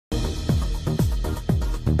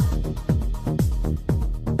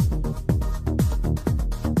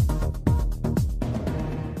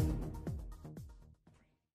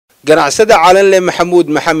Ganacsade Calanle Maxamuud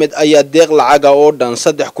Maxamed ayaa deeq lacaga oo dhan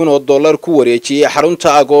 $3,000 ku wareejiyay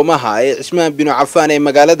xarunta Agoomaha ee Cismaan bin Cafaan ee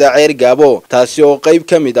magaalada Crigaabo taasi oo qayb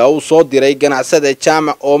kamid ah uu soo diray ganacsade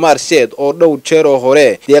Omaar oo dhowr jeer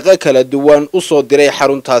hore deeqa kala duwan u soo diray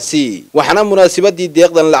xaruntaasi waxana munaasabadii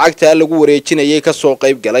deeqdan lacagta lagu wareejinayay ka soo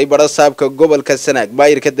qayb galay barasaabka gobolka Sanaag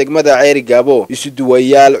baayirka degmada Crigaabo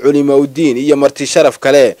isuduwayaal culimadiin iyo marti sharaf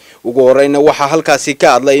kale ugu horeyna waxa halkaasi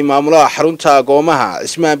ka hadlay maamulaha xarunta Agoomaha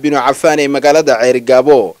Cismaan عفان مقالة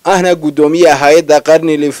عرقابو أهنا قدومية هايدا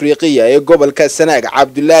قرني الإفريقية يقبل كالسناق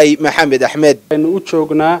عبد الله محمد أحمد إنو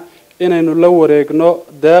أتشوقنا إنو لو ريقنو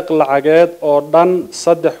داق العقاد أو دان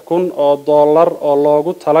صدح كون أو دولار أو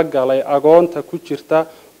لوغو تلقى لي أغون تكوشيرتا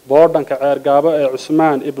بوردان كعرقابو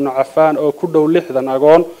عثمان ابن عفان أو كدو لحظان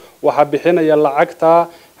أغون وحبحينا يلعقتا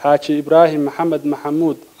حاجي إبراهيم محمد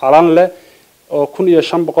محمود علانله أو كون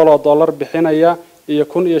 $500 بحينا iyo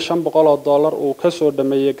 $1,500 uu ka soo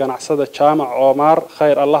dhameeyay ganacsada Omaar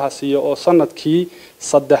khayr Allah siiyo oo sanadkii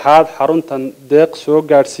saddexaad xaruntan deeq soo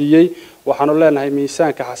gaarsiiyay waxaanu leenahay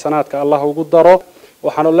miisaanka xasanaadka Allah ugu daro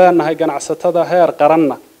waxaanu leenahay ganacsatada heer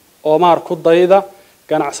qaranna Omaar ku dayda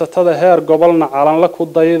ganacsatada heer gobolna calanla ku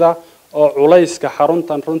dayda oo culayska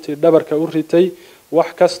xaruntan runtii dhabarka u ritay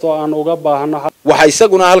wax kasto aan uga baahno waxa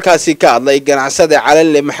isaguna halkaasi ka hadlay ganacsade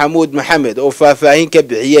Calanle Maxamuud Maxamed oo faahfaahin ka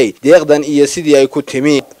bixiyay deeqdan iyo sidii ay ku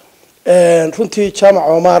timi runtii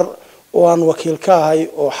Omaar oo aan wakiil ka ahay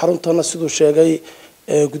oo xaruntana sidoo sheegay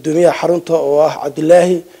gudoomiyaha xarunta oo ah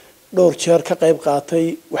Cabdilaahi dhowr jeer ka qayb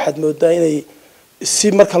qaatay waxaad moodaa inay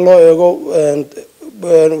si marka loo eego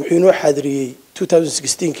wuxuu inoo xaadiriyay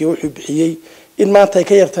 2016 wuxuu bixiyay in maanta ay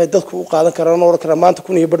ka yartahay dadku u qaadan karaan oo kala maanta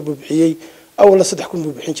 1,000 bar buu bixiyay أول صدق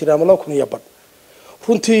كم بحنجر عمله كن يبر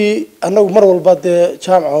رنتي أنا مر والبعد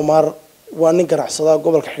Omaar وأنا Ganacsade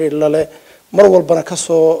قبل كحيل لا مر والبنا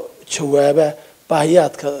كسو شوابة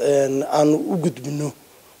باهيات عن وجود منه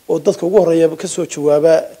وضدك وجوه يا كسو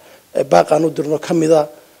شوابة باقي عنو درنا كم ذا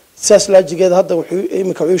ساس لاجيجاد هذا وحي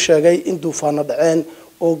مكويش جاي إندو فانا دعين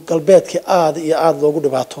وقلبات كعاد يعاد وجود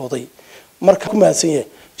بعطوضي مركب ما سنيه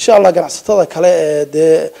إن شاء الله Ganacsade كلا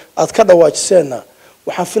ده أذكر واجد سنة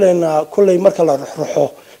وحفلنا كل مركل الرحو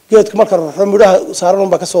جيت مركل الرحو مراها صارون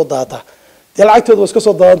بكسو داتا دي العقد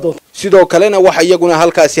واسكسو داتا sidoo kalena waxa iyaguna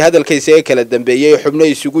halkaasi hadalkiisa ay kala dambeeyay xubno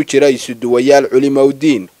isugu jira isuduwayaal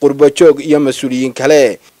culimadiin qurba joog iyo mas'uuliyiin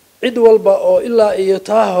kale cid walba oo ilaa iyo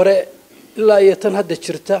taa hore ilaa iyo tan hadda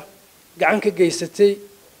jirta gacan ka geysatay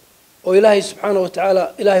oo Ilaahay subhanahu wa ta'ala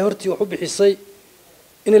Ilaahay hortii wuxuu bixisay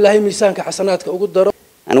in Ilaahay miisaanka xasanaadka ugu daro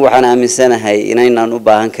anigu waxaan aaminsanahay inaynaan u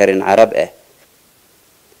baahan karin carab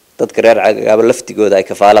dadka reer Crigaabo laftigooda ay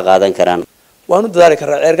kafaala qaadan karaan waanu dadaali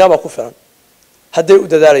karaa Crigaabo ku filan haday u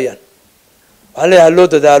dadaalayaan waxa leeyahay loo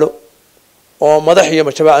dadaalo oo madax iyo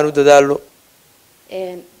majaba aan u dadaalo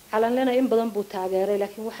calanlena in badan buu taageeray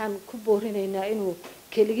laakiin waxaan ku boorinaynaa inuu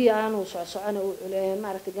keligii aanu socon oo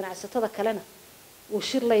maaragtay ganacsatada kalena uu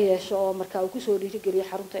shir la yeesho oo marka uu ku soo dhiirigeliyo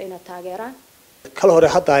xarunta inay taageeraan kala hore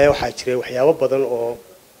hadda waxa jiray waxyaabo badan oo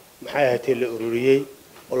maxay ahayd la ururiyay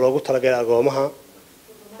oo loogu talagalay Agoomaha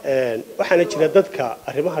waxaana jira dadka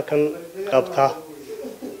arrimaha kan qabta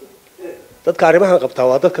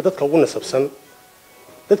waa dadka ugu nasabsan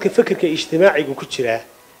dadka fikirka ijtimaaciga ku jira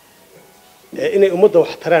inay ummadda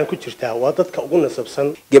wax taraan ku jirta waa dadka ugu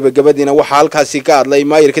nasabsan gabagabadina waxa halkaasi ka hadlay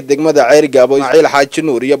maayirka degmada Crigaabo Ismaaciil Xaaji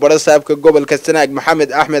Nuur iyo barasaabka gobolka Sanaag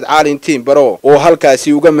Maxamed Axmed Caalin Tiimbaro oo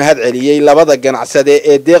halkaasi uga mahad celiyay labada ganacsade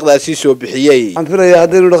ee deeqdaasi soo bixiyay aan filayaa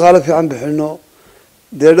hadaynu dhaqaale fiican bixino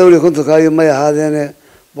deedowli kunta kaayo ma yahaadeen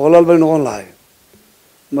boqolaal bay noqon lahayn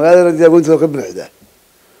magaalada diyaagoontooda ka buuxda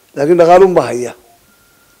laakiin dhaqaalun baa haya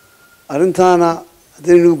arrintaana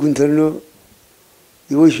hadaynu guntano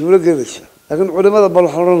way suuro gelaysaa laakiin culimada bal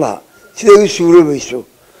waxaan oran lahaa siday u suuroobayso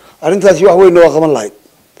arrintaasi wax weyn waa qaban lahayd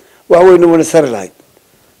wax weyn waa sar lahayd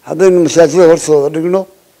haddaynu masaajidda hortooda dhigno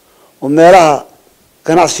oo meelaha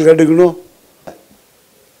ganacsiga dhigno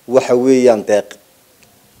waxa weeyaan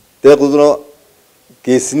deeqduna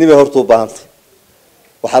geesnimo hortu baahantay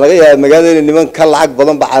waxa laga yaabaa magaalada inay niman ka lacag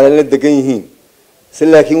badan ba Calanle degan yihiin si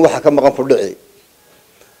laakiin waxa ka maqan fudhici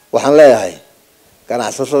waxaan leeyahay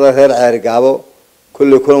ganacsatada reer Crigaabo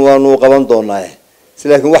kulli kulan waanu qaban doonaa si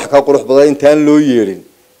laakiin wax ka qurux badan intaan loo yeerin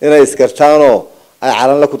inay iskartaan oo ay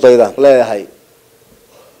Calanle ku daydaan leeyahay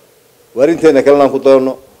warinteena kalena ku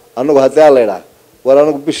dayno anagu haddii la ilaa war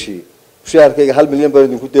anagu bishii mushaharkayga 1 milyan baan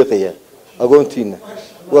idinku deeqayaa agoontiina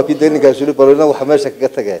ugu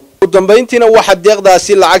dambeyntiina waxa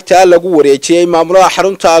deeqdaasi lacagta lagu wareejiyay maamulaha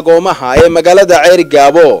xarunta Agoomaha ee magaalada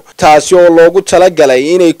Crigaabo taasi oo loogu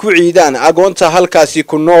talagalay inay ku ciidaan agoonta halkaasi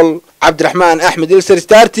ku nool Cabdiraxmaan Axmed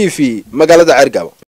Star TV magaalada Crigaabo